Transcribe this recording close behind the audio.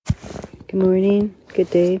Good morning, good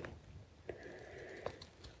day.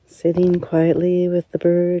 Sitting quietly with the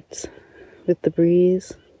birds, with the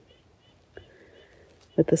breeze,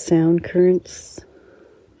 with the sound currents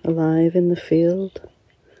alive in the field.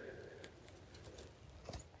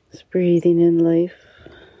 Just breathing in life.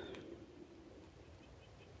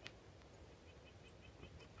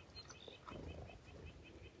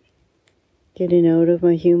 Getting out of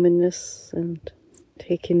my humanness and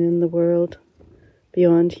taking in the world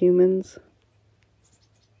beyond humans.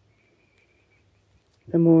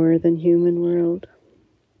 The more than human world.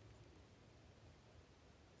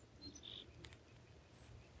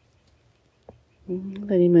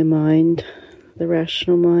 Letting my mind, the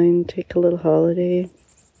rational mind, take a little holiday.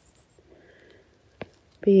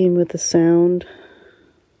 Being with the sound,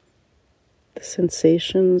 the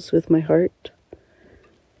sensations with my heart.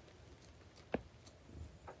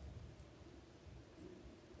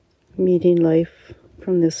 Meeting life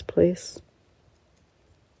from this place.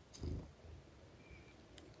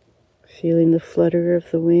 Feeling the flutter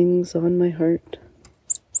of the wings on my heart.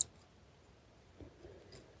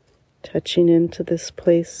 Touching into this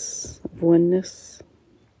place of oneness.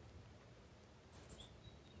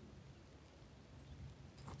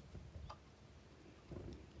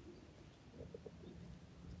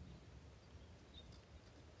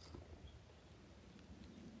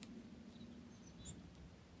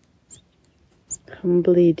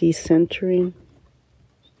 Humbly decentering.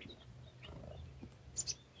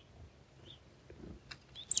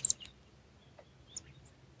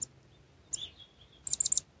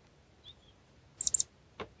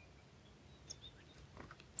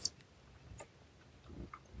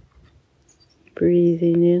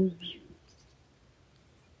 Breathing in.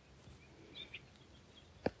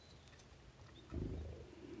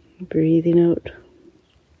 Breathing out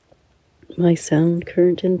my sound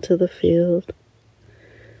current into the field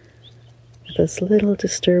with as little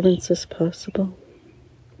disturbance as possible.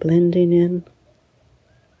 Blending in.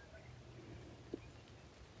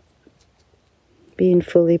 Being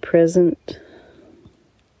fully present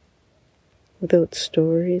without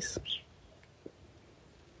stories.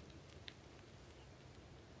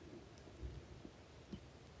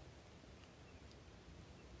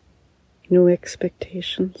 No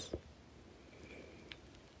expectations.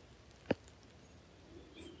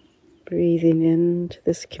 Breathing into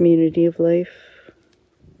this community of life.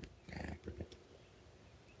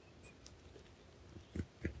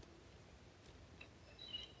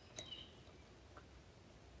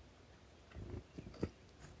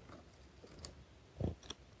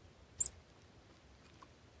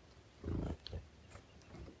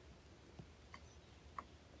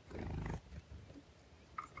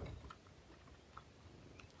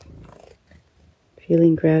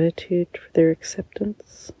 Feeling gratitude for their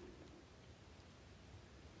acceptance.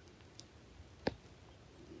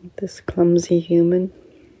 This clumsy human.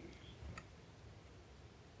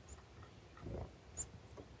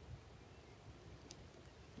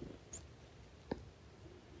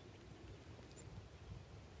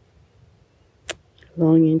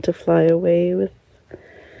 Longing to fly away with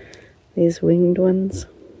these winged ones.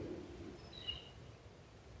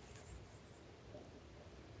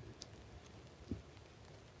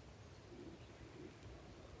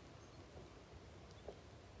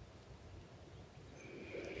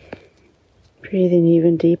 Breathing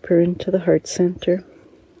even deeper into the heart center,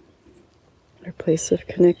 our place of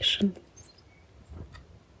connection.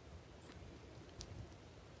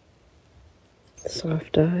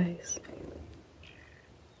 Soft eyes.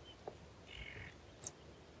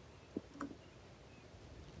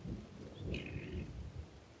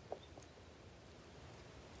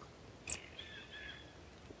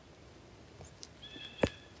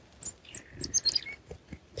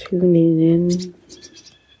 Tuning in.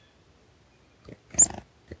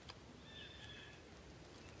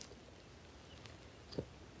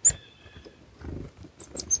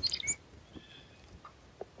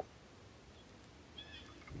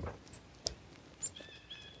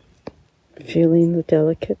 Feeling the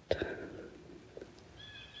delicate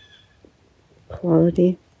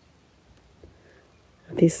quality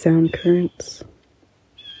of these sound currents.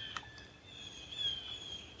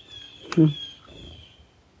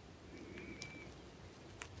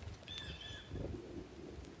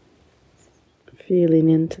 Feeling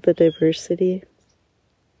into the diversity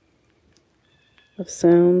of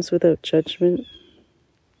sounds without judgment.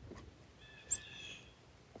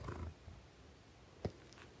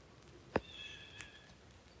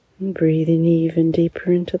 And breathing even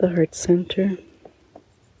deeper into the heart center.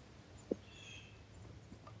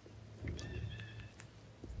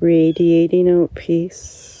 Radiating out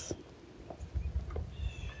peace,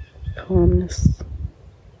 calmness.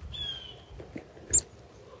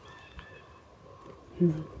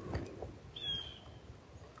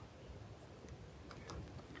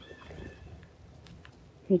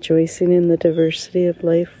 Rejoicing in the diversity of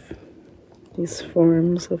life, these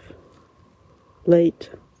forms of light.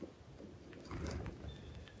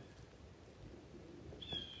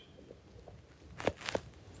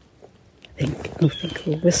 I think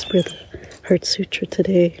we'll whisper the Heart Sutra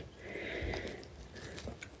today.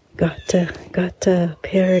 Gata, gata,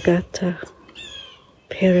 paragata,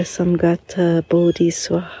 parasamgata,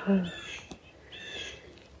 bodhiswaha.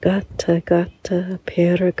 Gata, gata,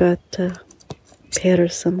 paragata,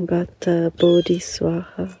 parasamgata,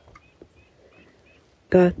 bodhiswaha.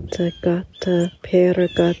 Gata, gata,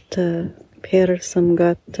 paragata,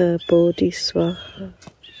 parasamgata, bodhiswaha.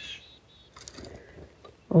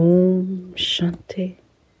 Om Shanti.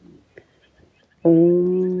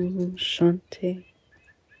 Om Shanti.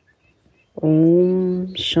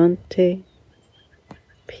 Om Shanti.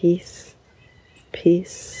 Peace,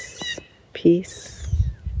 peace, peace.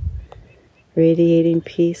 Radiating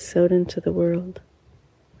peace out into the world.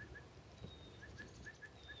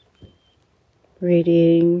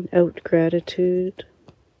 Radiating out gratitude.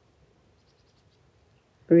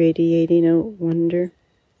 Radiating out wonder.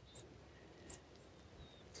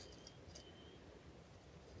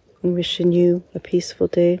 I'm wishing you a peaceful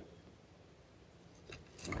day.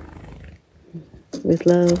 With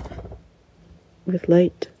love, with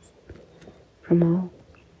light from all.